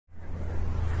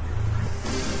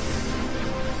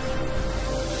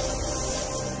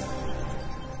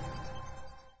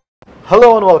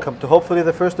Hello and welcome to hopefully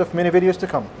the first of many videos to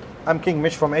come. I'm King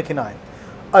Mish from 89.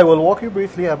 I will walk you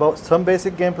briefly about some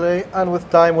basic gameplay and with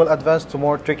time we'll advance to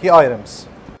more tricky items.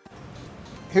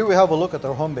 Here we have a look at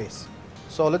our home base.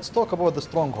 So let's talk about the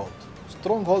Stronghold.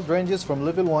 Stronghold ranges from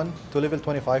level 1 to level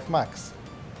 25 max.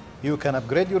 You can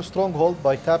upgrade your Stronghold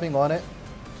by tapping on it,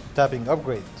 tapping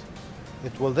upgrade.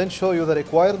 It will then show you the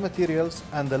required materials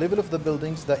and the level of the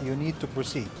buildings that you need to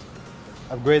proceed.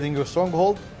 Upgrading your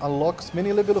Stronghold unlocks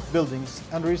many levels of buildings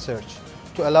and research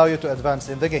to allow you to advance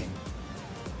in the game.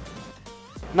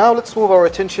 Now let's move our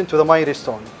attention to the Mighty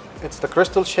Stone. It's the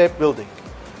crystal-shaped building.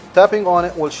 Tapping on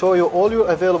it will show you all your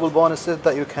available bonuses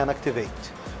that you can activate,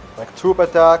 like troop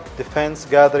attack, defense,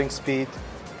 gathering speed,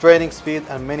 training speed,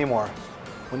 and many more.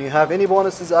 When you have any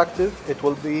bonuses active, it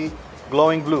will be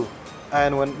glowing blue,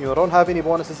 and when you don't have any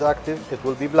bonuses active, it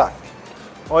will be black.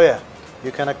 Oh yeah,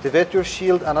 you can activate your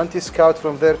shield and anti-scout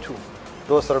from there too.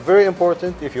 Those are very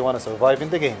important if you want to survive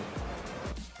in the game.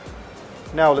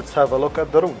 Now let's have a look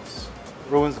at the runes.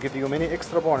 Runes give you many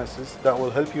extra bonuses that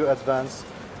will help you advance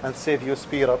and save you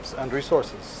speed ups and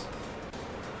resources.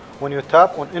 When you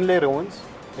tap on inlay runes,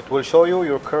 it will show you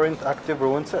your current active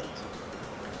rune set.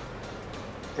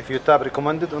 If you tap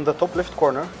recommended on the top left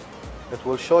corner, it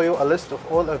will show you a list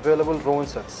of all available rune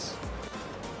sets.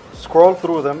 Scroll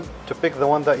through them to pick the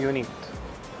one that you need.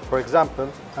 For example,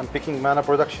 I'm picking mana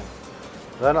production.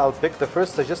 Then I'll pick the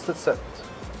first suggested set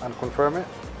and confirm it.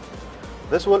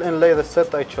 This will inlay the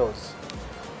set I chose,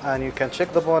 and you can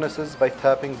check the bonuses by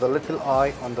tapping the little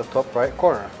eye on the top right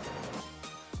corner.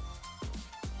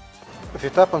 If you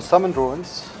tap on summon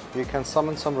runes, you can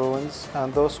summon some runes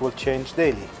and those will change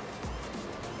daily.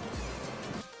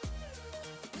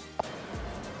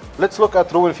 Let's look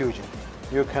at Rune Fusion.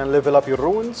 You can level up your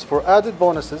runes for added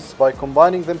bonuses by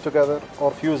combining them together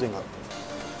or fusing them.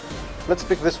 Let's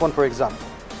pick this one for example.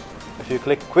 If you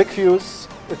click Quick Fuse,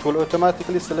 it will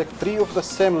automatically select 3 of the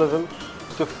same level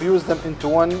to fuse them into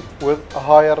one with a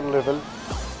higher level,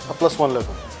 a +1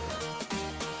 level.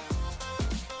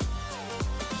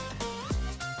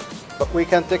 But we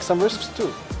can take some risks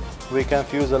too. We can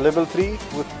fuse a level 3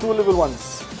 with 2 level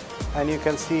 1s. And you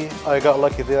can see I got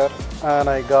lucky there and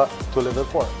I got to level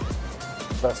 4.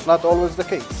 That's not always the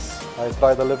case. I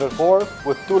tried a level 4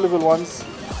 with 2 level 1s.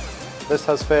 This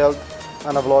has failed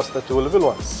and I've lost the 2 level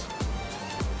 1s.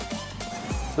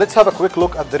 Let's have a quick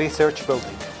look at the research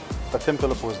building, the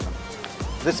Temple of Wisdom.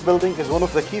 This building is one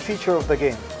of the key features of the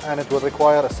game and it will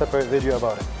require a separate video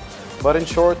about it. But in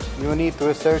short, you need to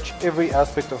research every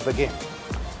aspect of the game.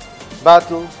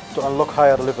 Battle to unlock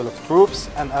higher level of troops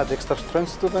and add extra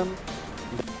strength to them.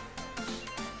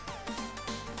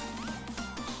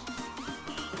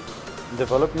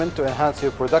 Development to enhance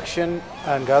your production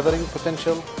and gathering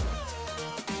potential.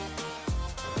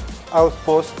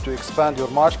 Outpost to expand your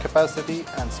march capacity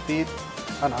and speed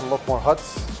and unlock more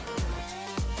huts.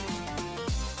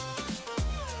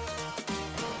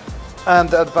 And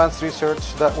the advanced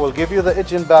research that will give you the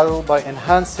edge in battle by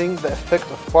enhancing the effect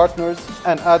of partners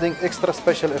and adding extra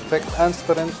special effect and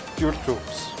strength to your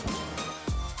troops.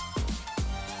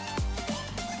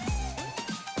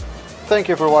 Thank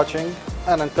you for watching,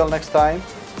 and until next time,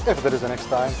 if there is a next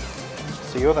time,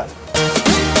 see you then.